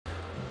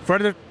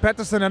Fredrik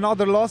Pettersson,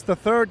 another loss, the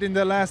third in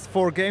the last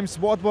 4 games.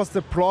 What was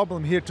the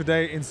problem here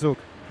today in Zug?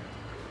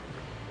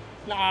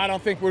 No, I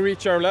don't think we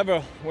reach our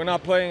level. We're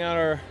not playing at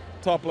our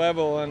top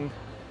level, and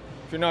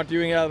if you're not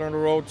doing that on the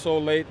road so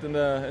late in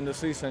the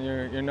season,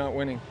 you're not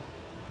winning.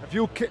 A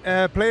few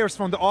players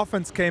from the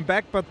offense came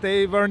back, but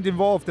they weren't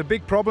involved. The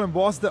big problem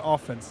was the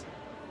offense.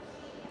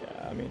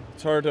 Yeah, I mean,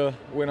 it's hard to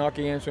win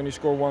hockey games when you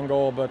score 1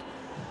 goal, but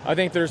I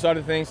think there's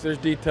other things, there's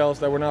details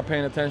that we're not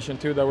paying attention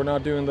to, that we're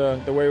not doing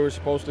the way we're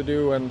supposed to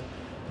do, and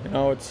you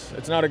know,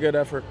 it's not a good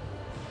effort.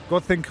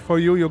 Good thing for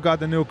you, you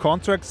got a new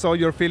contract, so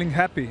you're feeling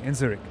happy in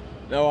Zurich.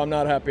 No, I'm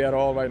not happy at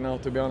all right now,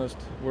 to be honest.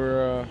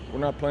 We're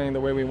not playing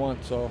the way we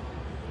want, so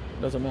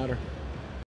it doesn't matter.